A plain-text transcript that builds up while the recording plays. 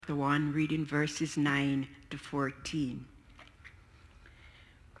The one reading verses 9 to 14.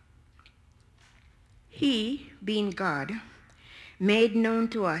 He, being God, made known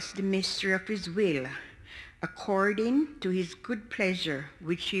to us the mystery of his will, according to his good pleasure,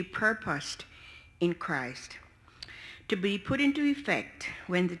 which he purposed in Christ, to be put into effect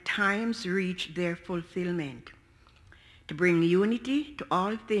when the times reach their fulfillment, to bring unity to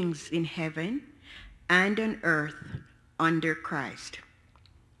all things in heaven and on earth under Christ.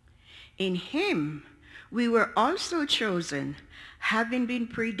 In him we were also chosen, having been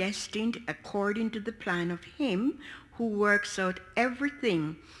predestined according to the plan of him who works out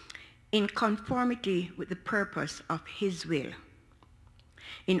everything in conformity with the purpose of his will,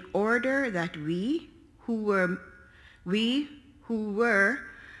 in order that we who were the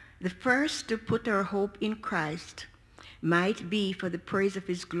first to put our hope in Christ might be for the praise of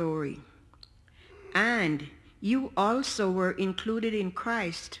his glory. And you also were included in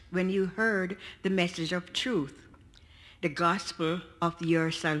Christ when you heard the message of truth, the gospel of your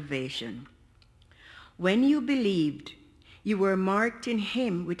salvation. When you believed, you were marked in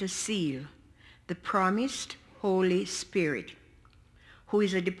him with a seal, the promised Holy Spirit, who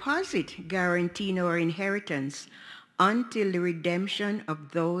is a deposit guaranteeing our inheritance until the redemption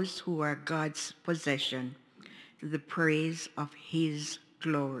of those who are God's possession, to the praise of his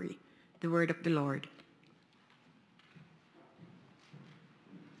glory. The word of the Lord.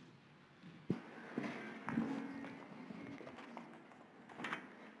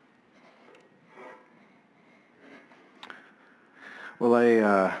 Well,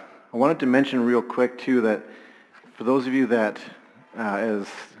 I wanted to mention real quick, too, that for those of you that, as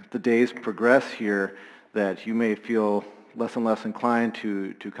the days progress here, that you may feel less and less inclined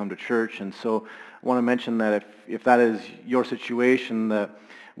to come to church. And so I want to mention that if that is your situation, that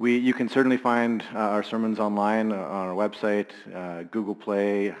you can certainly find our sermons online on our website, Google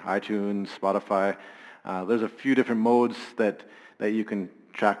Play, iTunes, Spotify. There's a few different modes that you can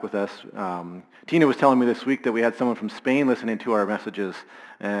track with us. Tina was telling me this week that we had someone from Spain listening to our messages,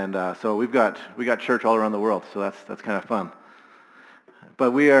 and so we got church all around the world. So that's kind of fun.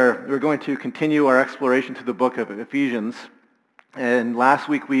 But we're going to continue our exploration through the book of Ephesians. And last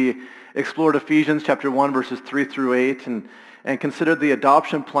week we explored Ephesians chapter 1, verses 3 through 8, and considered the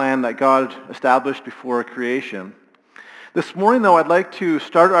adoption plan that God established before creation. This morning, though, I'd like to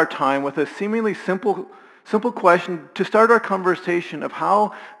start our time with a seemingly simple question to start our conversation of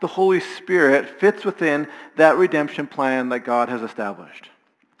how the Holy Spirit fits within that redemption plan that God has established.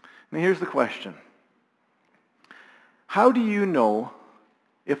 Now here's the question. How do you know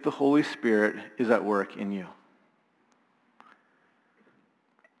if the Holy Spirit is at work in you?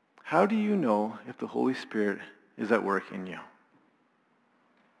 How do you know if the Holy Spirit is at work in you?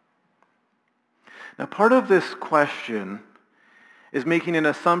 Now, part of this question is making an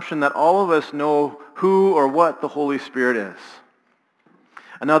assumption that all of us know who or what the Holy Spirit is.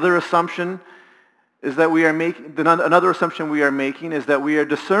 Another assumption is that we are making is that we are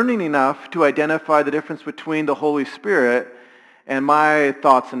discerning enough to identify the difference between the Holy Spirit and my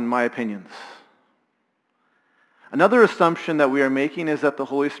thoughts and my opinions. Another assumption that we are making is that the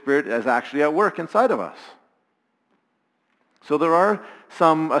Holy Spirit is actually at work inside of us. So there are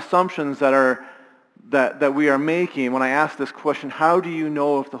some assumptions that we are making when I ask this question, how do you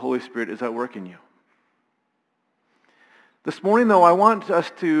know if the Holy Spirit is at work in you? This morning, though, I want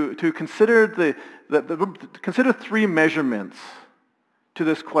us to consider consider three measurements to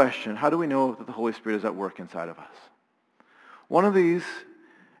this question. How do we know that the Holy Spirit is at work inside of us? One of these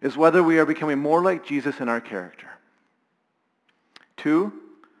is whether we are becoming more like Jesus in our character. 2,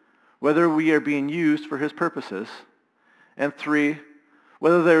 whether we are being used for his purposes. And 3,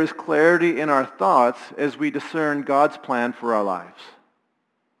 whether there is clarity in our thoughts as we discern God's plan for our lives.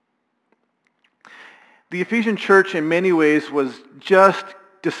 The Ephesian church in many ways was just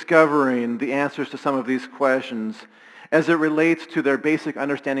discovering the answers to some of these questions as it relates to their basic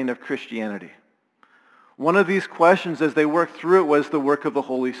understanding of Christianity. One of these questions as they worked through it was the work of the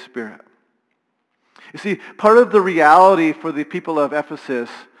Holy Spirit. You see, part of the reality for the people of Ephesus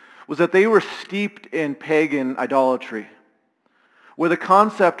was that they were steeped in pagan idolatry, where the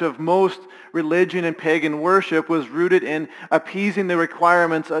concept of most religion and pagan worship was rooted in appeasing the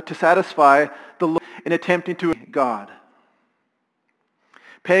requirements to satisfy the Lord in attempting to God.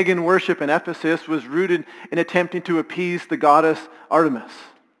 Pagan worship in Ephesus was rooted in attempting to appease the goddess Artemis.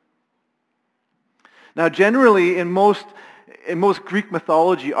 Now, generally, in most Greek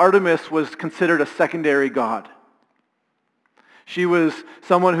mythology, Artemis was considered a secondary god. She was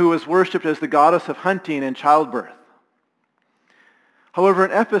someone who was worshipped as the goddess of hunting and childbirth. However,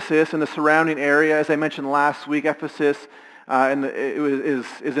 in Ephesus and the surrounding area, as I mentioned last week, Ephesus and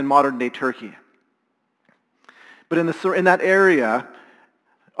is in modern-day Turkey. But in that area,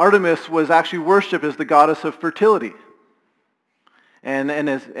 Artemis was actually worshipped as the goddess of fertility. And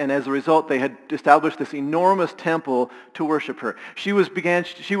as a result, they had established this enormous temple to worship her. She was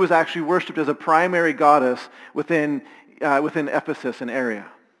actually worshipped as a primary goddess within Ephesus, an area.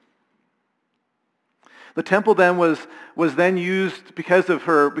 The temple then was then used because of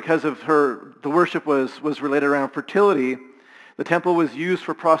her. The worship was related around fertility. The temple was used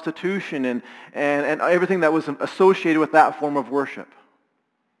for prostitution and everything that was associated with that form of worship.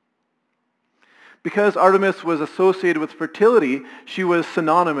 Because Artemis was associated with fertility, she was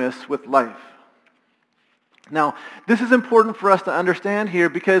synonymous with life. Now, this is important for us to understand here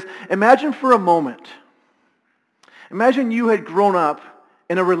because imagine for a moment, imagine you had grown up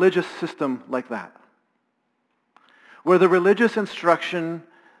in a religious system like that, where the religious instruction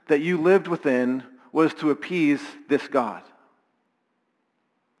that you lived within was to appease this God.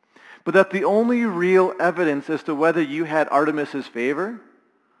 But that the only real evidence as to whether you had Artemis's favor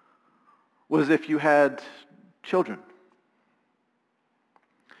was if you had children.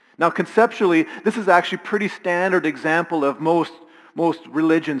 Now conceptually, this is actually a pretty standard example of most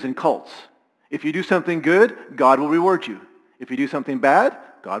religions and cults. If you do something good, God will reward you. If you do something bad,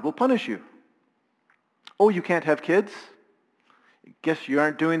 God will punish you. Oh, you can't have kids? Guess you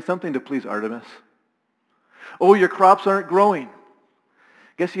aren't doing something to please Artemis. Oh, your crops aren't growing.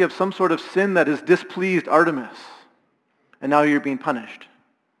 Guess you have some sort of sin that has displeased Artemis, and now you're being punished.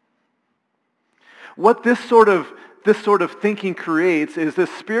 What this sort of thinking creates is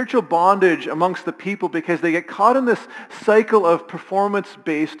this spiritual bondage amongst the people because they get caught in this cycle of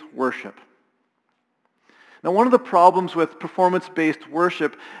performance-based worship. Now, one of the problems with performance-based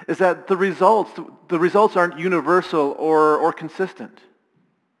worship is that the results aren't universal or consistent.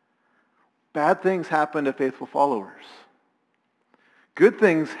 Bad things happen to faithful followers. Good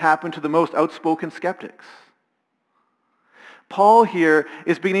things happen to the most outspoken skeptics. Paul here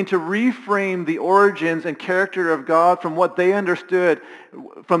is beginning to reframe the origins and character of God from what they understood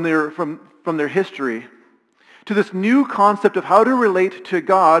from their history to this new concept of how to relate to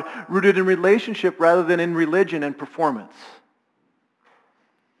God rooted in relationship rather than in religion and performance.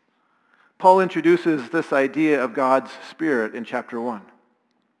 Paul introduces this idea of God's Spirit in chapter 1.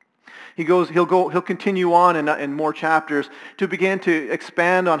 He'll continue on in more chapters to begin to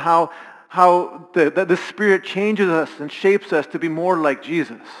expand on how the Spirit changes us and shapes us to be more like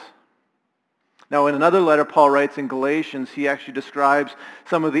Jesus. Now, in another letter Paul writes in Galatians, he actually describes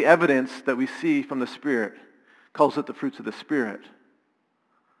some of the evidence that we see from the Spirit. Calls it the fruits of the Spirit.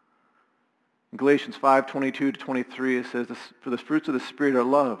 In Galatians 5:22-23, it says, "For the fruits of the Spirit are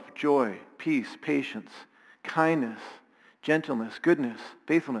love, joy, peace, patience, kindness, gentleness, goodness,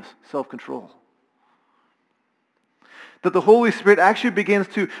 faithfulness, self-control." That the Holy Spirit actually begins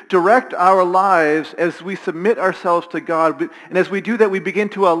to direct our lives as we submit ourselves to God. And as we do that, we begin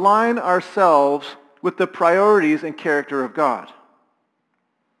to align ourselves with the priorities and character of God.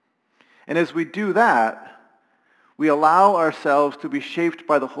 And as we do that, we allow ourselves to be shaped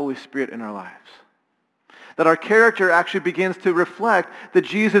by the Holy Spirit in our lives. That our character actually begins to reflect the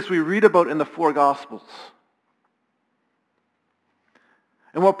Jesus we read about in the four Gospels.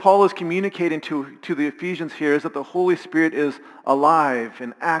 And what Paul is communicating to the Ephesians here is that the Holy Spirit is alive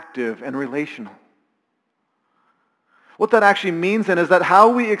and active and relational. What that actually means then is that how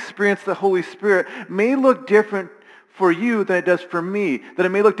we experience the Holy Spirit may look different for you than it does for me. That it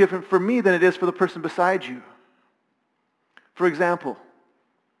may look different for me than it is for the person beside you. For example,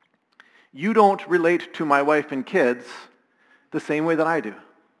 you don't relate to my wife and kids the same way that I do.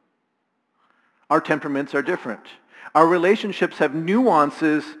 Our temperaments are different. Our relationships have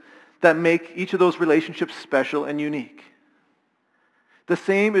nuances that make each of those relationships special and unique. The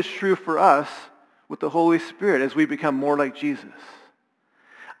same is true for us with the Holy Spirit as we become more like Jesus.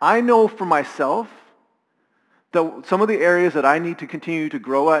 I know for myself that some of the areas that I need to continue to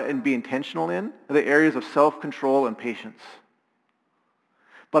grow at and be intentional in are the areas of self-control and patience.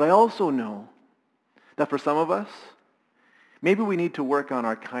 But I also know that for some of us, maybe we need to work on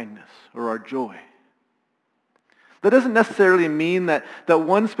our kindness or our joy. That doesn't necessarily mean that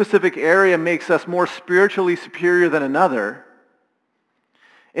one specific area makes us more spiritually superior than another.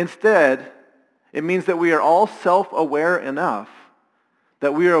 Instead, it means that we are all self-aware enough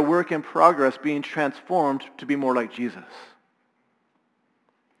that we are a work in progress being transformed to be more like Jesus.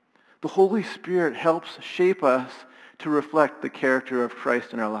 The Holy Spirit helps shape us to reflect the character of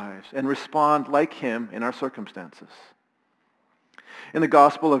Christ in our lives and respond like him in our circumstances. In the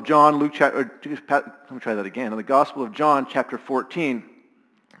Gospel of John, In the Gospel of John, chapter 14,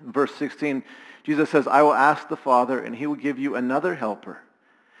 verse 16, Jesus says, I will ask the Father, and he will give you another helper,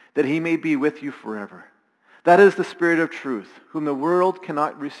 that he may be with you forever. That is the Spirit of truth, whom the world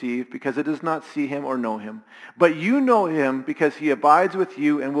cannot receive because it does not see him or know him. But you know him because he abides with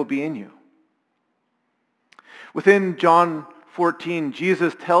you and will be in you. Within John 14,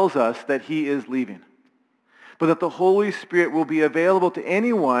 Jesus tells us that he is leaving, but that the Holy Spirit will be available to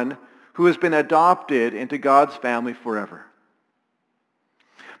anyone who has been adopted into God's family forever.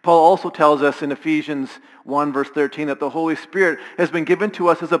 Paul also tells us in Ephesians 1 verse 13 that the Holy Spirit has been given to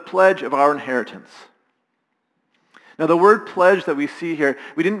us as a pledge of our inheritance. Now the word pledge that we see here,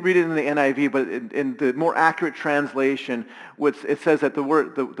 we didn't read it in the NIV, but in the more accurate translation, it says that the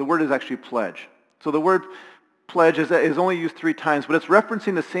word is actually pledge. So the word pledge is only used 3 times, but it's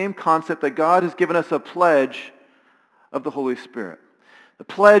referencing the same concept that God has given us a pledge of the Holy Spirit. The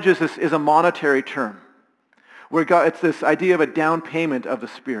pledge is a monetary term, where it's this idea of a down payment of the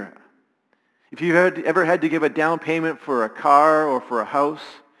Spirit. If you've ever had to give a down payment for a car or for a house,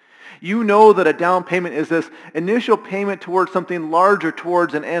 you know that a down payment is this initial payment towards something larger,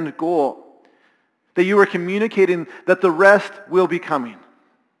 towards an end goal, that you are communicating that the rest will be coming.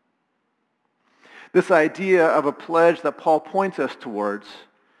 This idea of a pledge that Paul points us towards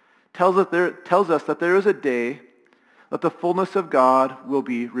tells us that there is a day that the fullness of God will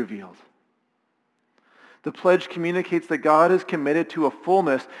be revealed. The pledge communicates that God is committed to a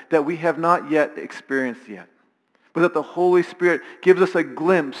fullness that we have not yet experienced yet, but that the Holy Spirit gives us a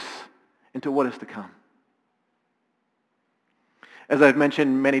glimpse into what is to come. As I've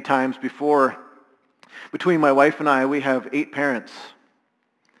mentioned many times before, between my wife and I, we have 8 parents.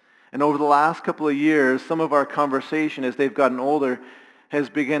 And over the last couple of years, some of our conversation as they've gotten older has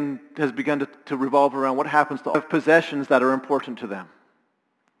begun to revolve around what happens to all possessions that are important to them.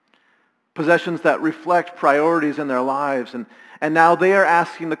 Possessions that reflect priorities in their lives. And now they are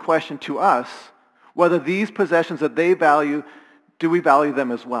asking the question to us whether these possessions that they value, do we value them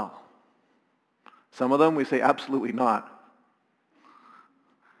as well? Some of them we say absolutely not.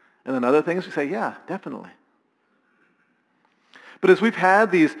 And then other things we say, yeah, definitely. But as we've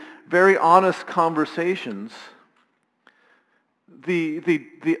had these very honest conversations, the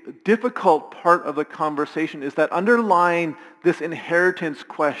difficult part of the conversation is that underlying this inheritance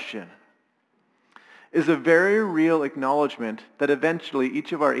question is a very real acknowledgement that eventually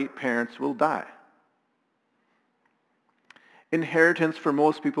each of our 8 parents will die. Inheritance for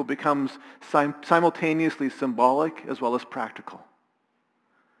most people becomes simultaneously symbolic as well as practical.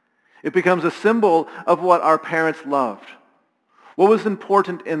 It becomes a symbol of what our parents loved, what was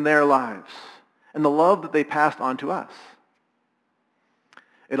important in their lives, and the love that they passed on to us.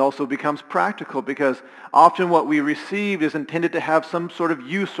 It also becomes practical because often what we received is intended to have some sort of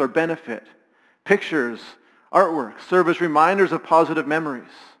use or benefit. Pictures, artwork serve as reminders of positive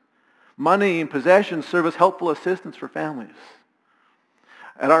memories. Money and possessions serve as helpful assistance for families.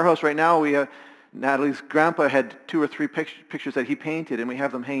 At our house right now, Natalie's grandpa had 2 or 3 pictures that he painted, and we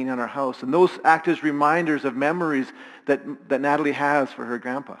have them hanging on our house. And those act as reminders of memories that Natalie has for her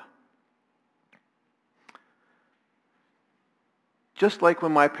grandpa. Just like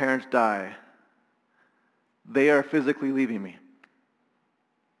when my parents die, they are physically leaving me.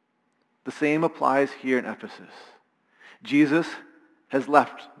 The same applies here in Ephesus. Jesus has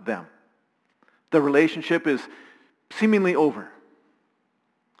left them. The relationship is seemingly over.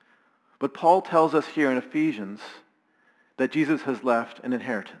 But Paul tells us here in Ephesians that Jesus has left an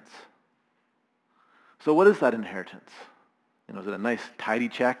inheritance. So what is that inheritance? Is it a nice tidy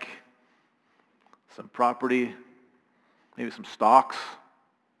check? Some property? Maybe some stocks?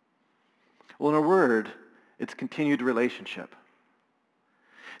 Well, in a word, it's continued relationship.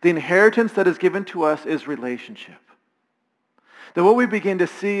 The inheritance that is given to us is relationship. That what we begin to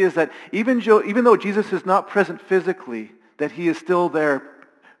see is that even though Jesus is not present physically, that he is still there,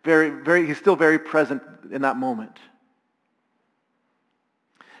 he's still very present in that moment.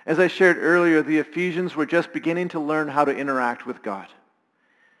 As I shared earlier, the Ephesians were just beginning to learn how to interact with God.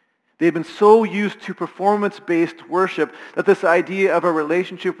 They've been so used to performance-based worship that this idea of a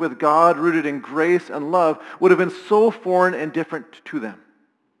relationship with God rooted in grace and love would have been so foreign and different to them.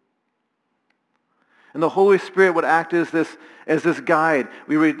 And the Holy Spirit would act as this guide.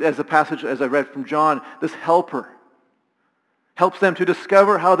 We read as a passage, as I read from John, this helper. Helps them to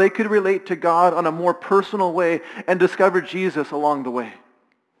discover how they could relate to God on a more personal way and discover Jesus along the way.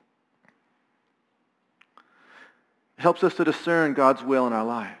 It helps us to discern God's will in our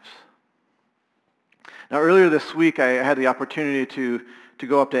lives. Now earlier this week I had the opportunity to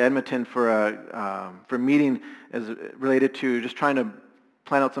go up to Edmonton for a meeting as related to just trying to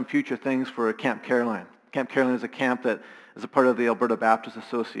plan out some future things for Camp Caroline. Camp Caroline is a camp that is a part of the Alberta Baptist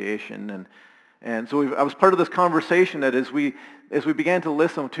Association, And so I was part of this conversation that as we began to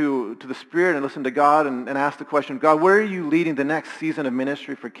listen to the Spirit and listen to God and ask the question, God, where are you leading the next season of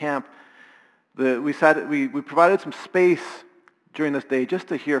ministry for camp? We provided some space during this day just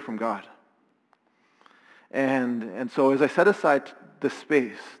to hear from God. And so as I set aside this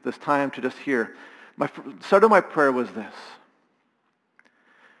space, this time to just hear, start of my prayer was this.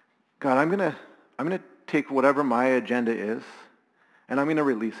 God, I'm going to take whatever my agenda is, and I'm going to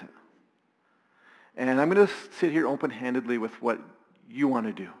release it. And I'm going to sit here open-handedly with what you want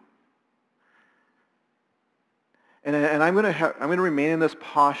to do. And I'm going to remain in this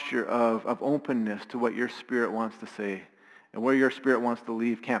posture of openness to what your Spirit wants to say and where your Spirit wants to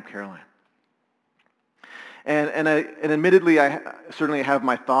leave Camp Caroline. And admittedly, I certainly have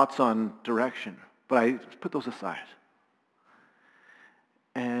my thoughts on direction, but I put those aside.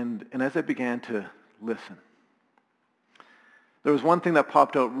 And as I began to listen, there was one thing that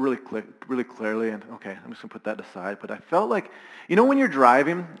popped out really clearly, and okay, I'm just going to put that aside. But I felt like, when you're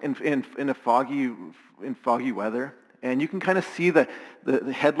driving in foggy weather, and you can kind of see the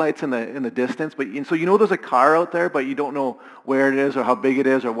headlights in the distance, so there's a car out there, but you don't know where it is or how big it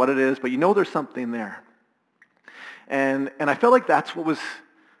is or what it is, but there's something there. And I felt like that's what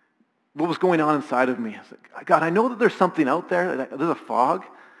was going on inside of me. I was like, God, I know that there's something out there. There's a fog.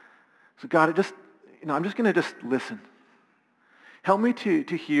 So God, I'm just going to just listen. Help me to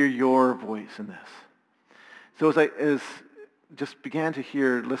hear your voice in this. So as I just began to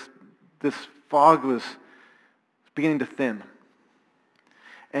hear, this fog was beginning to thin.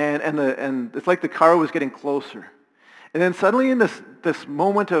 And it's like the car was getting closer. And then suddenly in this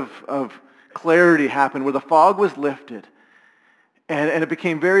moment of clarity happened where the fog was lifted. And it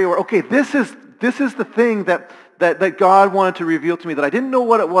became very aware, okay, this is the thing that God wanted to reveal to me, that I didn't know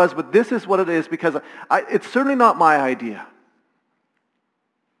what it was, but this is what it is, because it's certainly not my idea.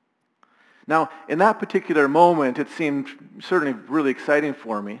 Now, in that particular moment, it seemed certainly really exciting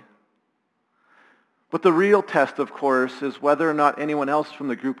for me. But the real test, of course, is whether or not anyone else from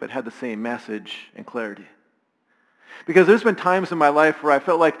the group had the same message and clarity. Because there's been times in my life where I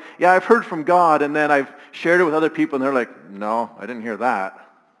felt like, yeah, I've heard from God, and then I've shared it with other people, and they're like, no, I didn't hear that.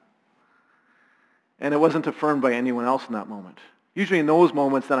 And it wasn't affirmed by anyone else in that moment. Usually in those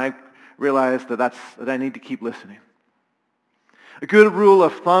moments, then I realized that I need to keep listening. A good rule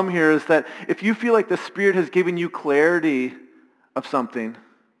of thumb here is that if you feel like the Spirit has given you clarity of something,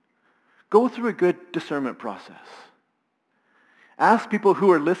 go through a good discernment process. Ask people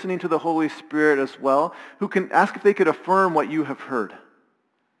who are listening to the Holy Spirit as well, who can ask if they could affirm what you have heard.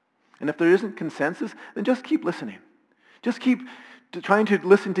 And if there isn't consensus, then just keep listening. Just keep trying to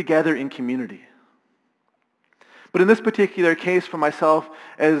listen together in community. But in this particular case for myself,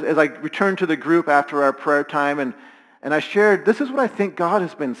 as I returned to the group after our prayer time and I shared, this is what I think God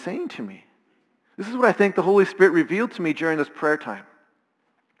has been saying to me. This is what I think the Holy Spirit revealed to me during this prayer time.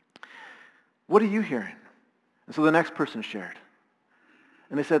 What are you hearing? And so the next person shared.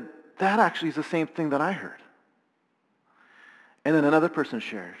 And they said, that actually is the same thing that I heard. And then another person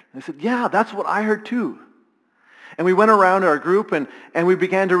shared. And they said, yeah, that's what I heard too. And we went around our group and we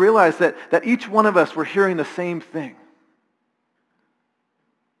began to realize that each one of us were hearing the same thing.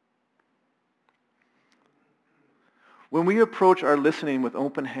 When we approach our listening with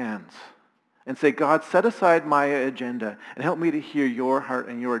open hands and say, God, set aside my agenda and help me to hear your heart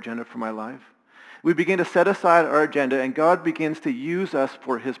and your agenda for my life, we begin to set aside our agenda and God begins to use us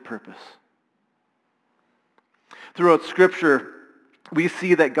for his purpose. Throughout Scripture, we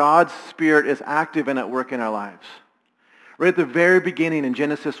see that God's Spirit is active and at work in our lives. Right at the very beginning in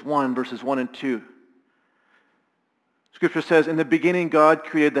Genesis 1, verses 1 and 2, Scripture says, in the beginning God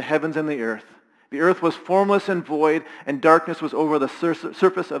created the heavens and the earth. The earth was formless and void, and darkness was over the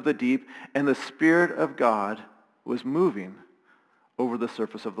surface of the deep, and the Spirit of God was moving over the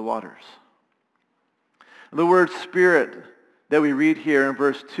surface of the waters. The word Spirit that we read here in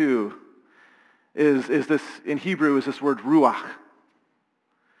verse 2 is this, in Hebrew, is this word ruach,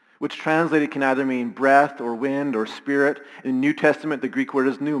 which translated can either mean breath or wind or spirit. In New Testament, the Greek word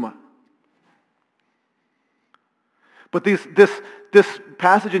is pneuma. But this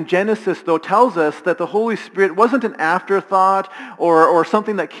passage in Genesis, though, tells us that the Holy Spirit wasn't an afterthought or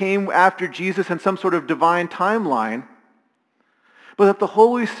something that came after Jesus in some sort of divine timeline, but that the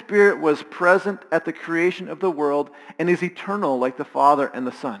Holy Spirit was present at the creation of the world and is eternal like the Father and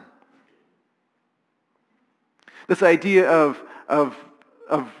the Son. This idea of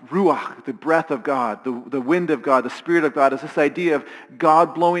ruach, the breath of God, the wind of God, the Spirit of God, is this idea of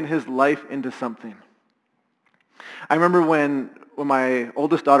God blowing his life into something. I remember when my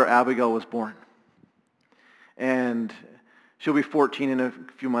oldest daughter Abigail was born, and she'll be 14 in a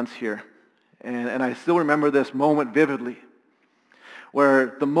few months here. And I still remember this moment vividly,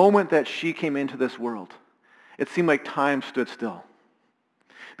 where the moment that she came into this world, it seemed like time stood still.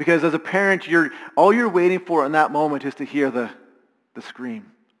 Because as a parent, all you're waiting for in that moment is to hear the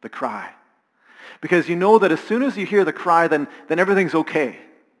scream, the cry. Because you know that as soon as you hear the cry, then everything's okay.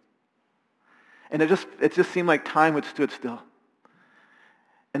 And it just seemed like time had stood still.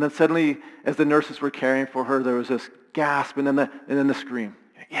 And then suddenly, as the nurses were caring for her, there was this gasp and then the scream.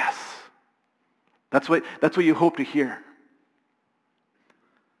 Yes. That's what you hope to hear.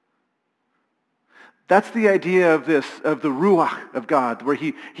 That's the idea of the Ruach of God, where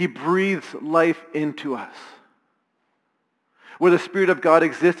he breathes life into us. Where the Spirit of God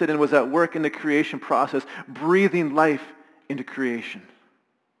existed and was at work in the creation process, breathing life into creation.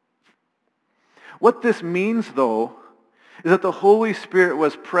 What this means, though, is that the Holy Spirit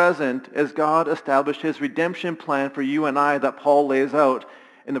was present as God established his redemption plan for you and I that Paul lays out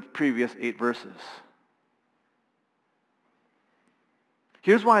in the previous 8 verses.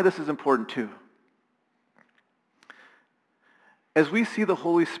 Here's why this is important too. As we see the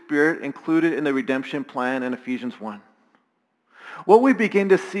Holy Spirit included in the redemption plan in Ephesians 1, what we begin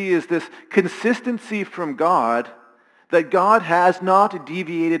to see is this consistency from God, that God has not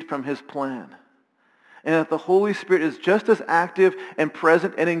deviated from his plan. And that the Holy Spirit is just as active and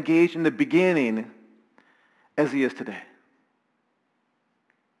present and engaged in the beginning as he is today.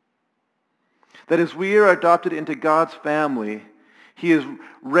 That as we are adopted into God's family, he is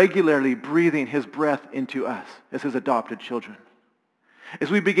regularly breathing his breath into us as his adopted children. As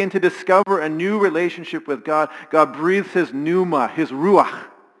we begin to discover a new relationship with God, God breathes his pneuma, his ruach,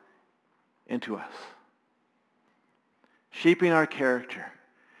 into us, shaping our character,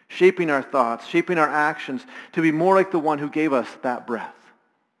 shaping our thoughts, shaping our actions to be more like the one who gave us that breath.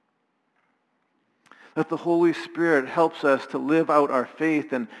 That the Holy Spirit helps us to live out our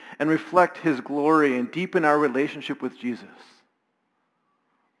faith and reflect his glory and deepen our relationship with Jesus.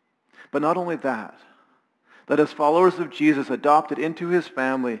 But not only that as followers of Jesus adopted into his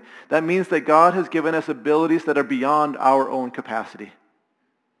family, that means that God has given us abilities that are beyond our own capacity.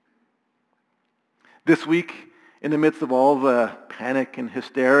 This week, in the midst of all the panic and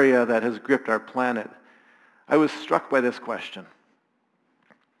hysteria that has gripped our planet, I was struck by this question.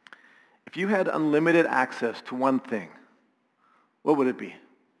 If you had unlimited access to one thing, what would it be?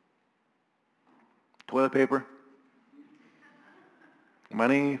 Toilet paper?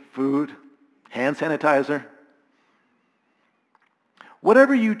 Money? Food? Hand sanitizer?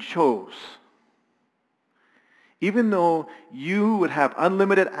 Whatever you chose, even though you would have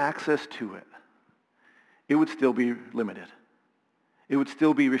unlimited access to it, it would still be limited. It would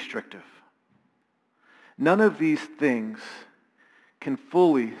still be restrictive. None of these things can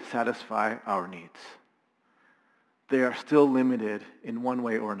fully satisfy our needs. They are still limited in one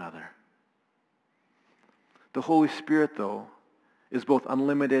way or another. The Holy Spirit, though, is both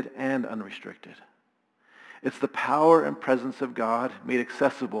unlimited and unrestricted. It's the power and presence of God made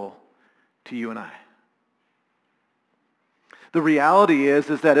accessible to you and I. The reality is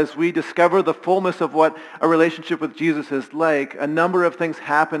that as we discover the fullness of what a relationship with Jesus is like, a number of things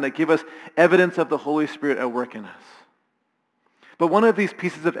happen that give us evidence of the Holy Spirit at work in us. But one of these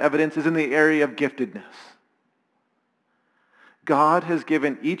pieces of evidence is in the area of giftedness. God has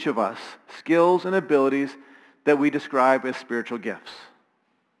given each of us skills and abilities that we describe as spiritual gifts.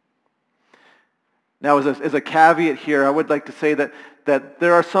 Now, as a caveat here, I would like to say that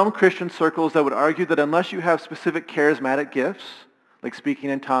there are some Christian circles that would argue that unless you have specific charismatic gifts, like speaking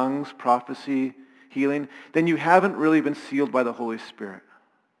in tongues, prophecy, healing, then you haven't really been sealed by the Holy Spirit.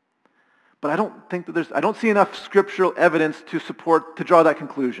 But I don't see enough scriptural evidence to draw that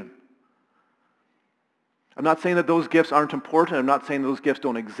conclusion. I'm not saying that those gifts aren't important. I'm not saying those gifts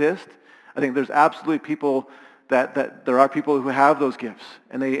don't exist. I think there's absolutely people that there are people who have those gifts,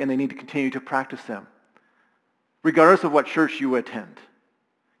 and they need to continue to practice them. Regardless of what church you attend,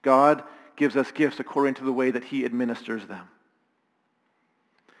 God gives us gifts according to the way that he administers them.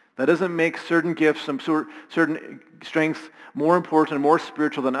 That doesn't make certain gifts, certain strengths more important and more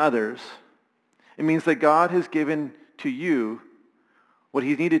spiritual than others. It means that God has given to you what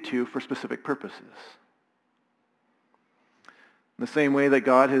he needed to for specific purposes. In the same way that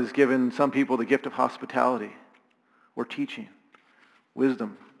God has given some people the gift of hospitality or teaching,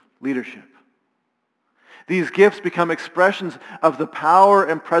 wisdom, leadership. These gifts become expressions of the power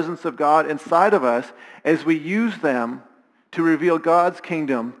and presence of God inside of us as we use them to reveal God's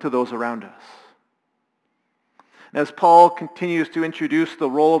kingdom to those around us. As Paul continues to introduce the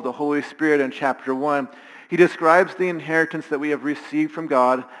role of the Holy Spirit in chapter 1, he describes the inheritance that we have received from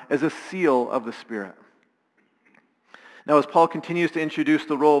God as a seal of the Spirit. Now, as Paul continues to introduce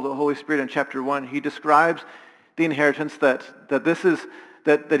the role of the Holy Spirit in chapter 1, he describes the inheritance that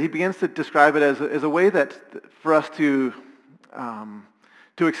he begins to describe it as a way that for us to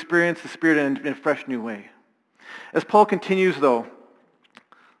experience the Spirit in a fresh new way. As Paul continues, though,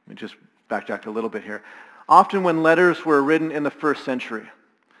 let me just backtrack a little bit here. Often when letters were written in the first century,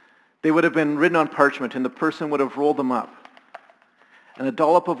 they would have been written on parchment, and the person would have rolled them up. And a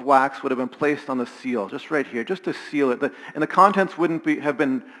dollop of wax would have been placed on the seal, just right here, just to seal it. And the contents wouldn't have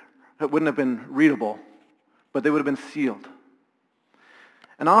been readable, but they would have been sealed.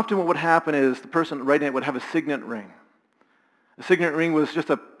 And often what would happen is the person writing it would have a signet ring. A signet ring was just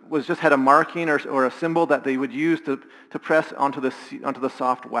had a marking or a symbol that they would use to press onto the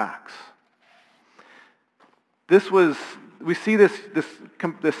soft wax. We see this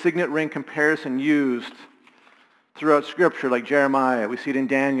signet ring comparison used throughout Scripture, like Jeremiah. We see it in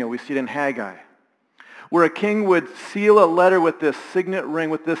Daniel. We see it in Haggai, where a king would seal a letter with this signet ring,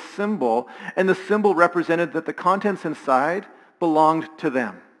 with this symbol, and the symbol represented that the contents inside belonged to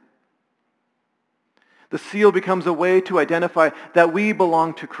them. The seal becomes a way to identify that we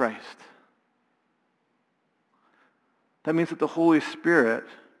belong to Christ. That means that the Holy Spirit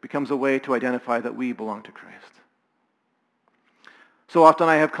becomes a way to identify that we belong to Christ. So often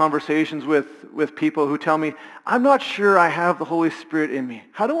I have conversations with people who tell me, I'm not sure I have the Holy Spirit in me.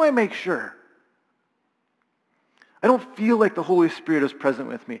 How do I make sure? I don't feel like the Holy Spirit is present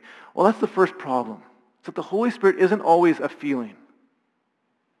with me. Well, that's the first problem. It's that the Holy Spirit isn't always a feeling.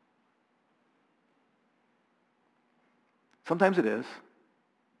 Sometimes it is,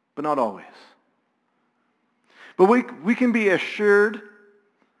 but not always. But we can be assured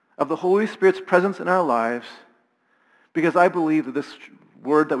of the Holy Spirit's presence in our lives because I believe that this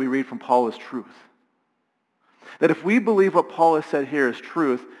word that we read from Paul is truth. That if we believe what Paul has said here is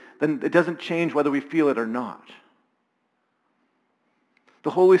truth, then it doesn't change whether we feel it or not. The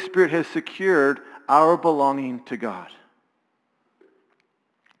Holy Spirit has secured our belonging to God.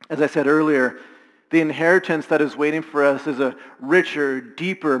 As I said earlier, the inheritance that is waiting for us is a richer,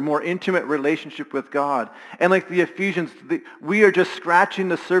 deeper, more intimate relationship with God. And like the Ephesians, we are just scratching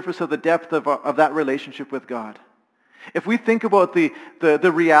the surface of the depth of that relationship with God. If we think about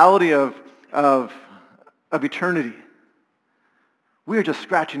the reality of eternity, we are just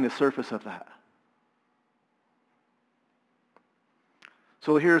scratching the surface of that.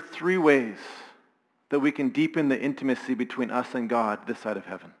 So here are 3 ways that we can deepen the intimacy between us and God this side of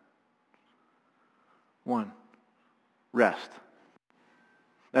heaven. 1, rest.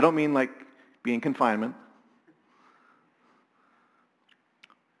 I don't mean like be in confinement.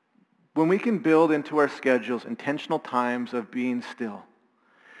 When we can build into our schedules intentional times of being still,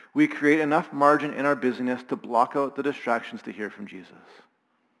 we create enough margin in our busyness to block out the distractions to hear from Jesus.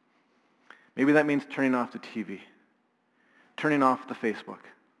 Maybe that means turning off the TV, turning off the Facebook,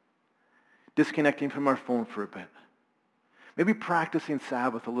 disconnecting from our phone for a bit. Maybe practicing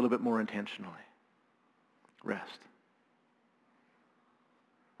Sabbath a little bit more intentionally. Rest.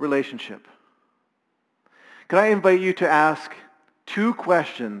 Relationship. Can I invite you to ask 2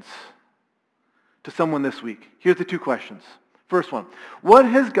 questions to someone this week? Here's the 2 questions. First one, what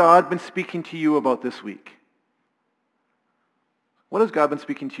has God been speaking to you about this week? What has God been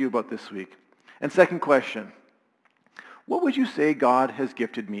speaking to you about this week? And second question, what would you say God has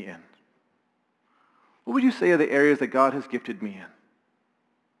gifted me in? What would you say are the areas that God has gifted me in?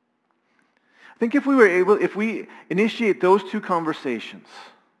 I think if we initiate those 2 conversations,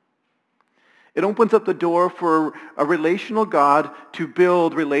 it opens up the door for a relational God to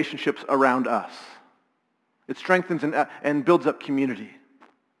build relationships around us. It strengthens and builds up community.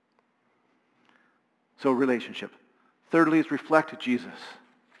 So relationship. Thirdly is reflect Jesus.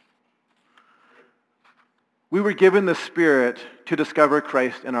 We were given the Spirit to discover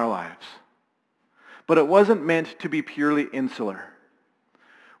Christ in our lives. But it wasn't meant to be purely insular.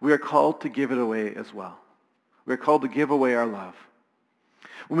 We are called to give it away as well. We are called to give away our love.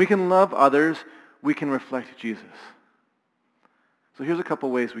 When we can love others, we can reflect Jesus. So here's a couple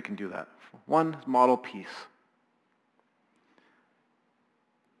ways we can do that. 1 is model peace.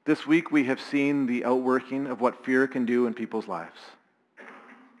 This week we have seen the outworking of what fear can do in people's lives.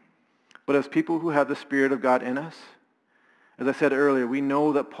 But as people who have the Spirit of God in us, as I said earlier, we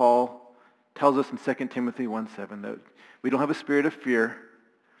know that Paul tells us in 2 Timothy 1:7 that we don't have a spirit of fear,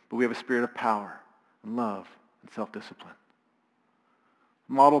 but we have a spirit of power and love and self-discipline.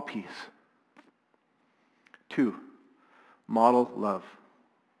 Model peace. 2, model love.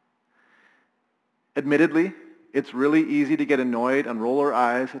 Admittedly, it's really easy to get annoyed and roll our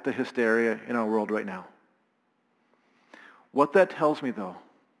eyes at the hysteria in our world right now. What that tells me, though,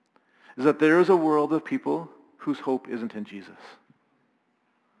 is that there is a world of people whose hope isn't in Jesus.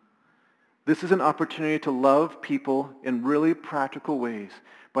 This is an opportunity to love people in really practical ways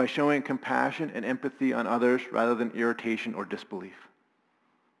by showing compassion and empathy on others rather than irritation or disbelief.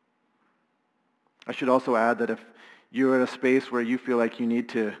 I should also add that if you're in a space where you feel like you need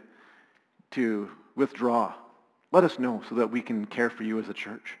to withdraw, let us know so that we can care for you as a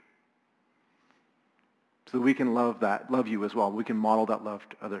church. So that we can love you as well. We can model that love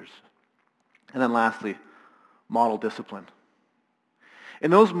to others. And then lastly, model discipline.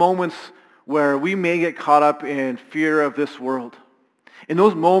 In those moments where we may get caught up in fear of this world, in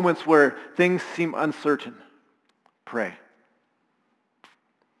those moments where things seem uncertain, pray.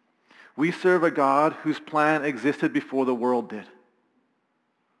 We serve a God whose plan existed before the world did.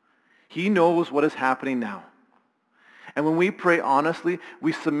 He knows what is happening now. And when we pray honestly,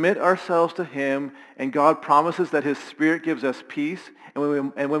 we submit ourselves to him, and God promises that his Spirit gives us peace,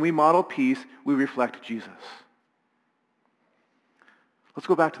 and when we model peace, we reflect Jesus. Let's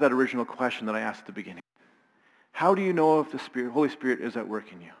go back to that original question that I asked at the beginning. How do you know if the Holy Spirit is at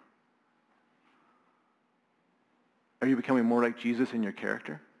work in you? Are you becoming more like Jesus in your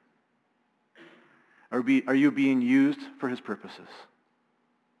character? Are you being used for his purposes?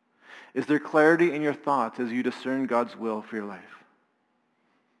 Is there clarity in your thoughts as you discern God's will for your life?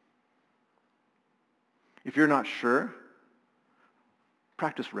 If you're not sure,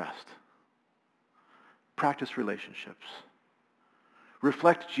 practice rest. Practice relationships.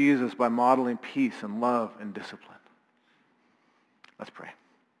 Reflect Jesus by modeling peace and love and discipline. Let's pray.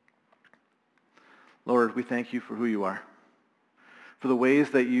 Lord, we thank you for who you are, for the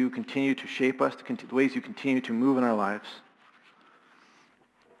ways that you continue to shape us, the ways you continue to move in our lives.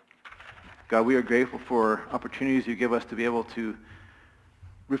 God, we are grateful for opportunities you give us to be able to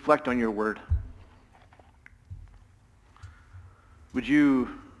reflect on your word. Would you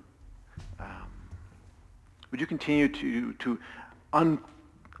continue to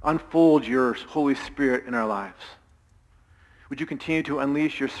unfold your Holy Spirit in our lives? Would you continue to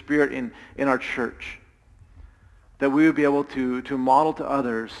unleash your Spirit in our church, that we would be able to model to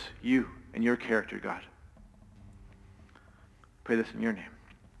others you and your character, God? Pray this in your name.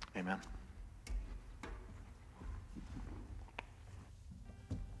 Amen.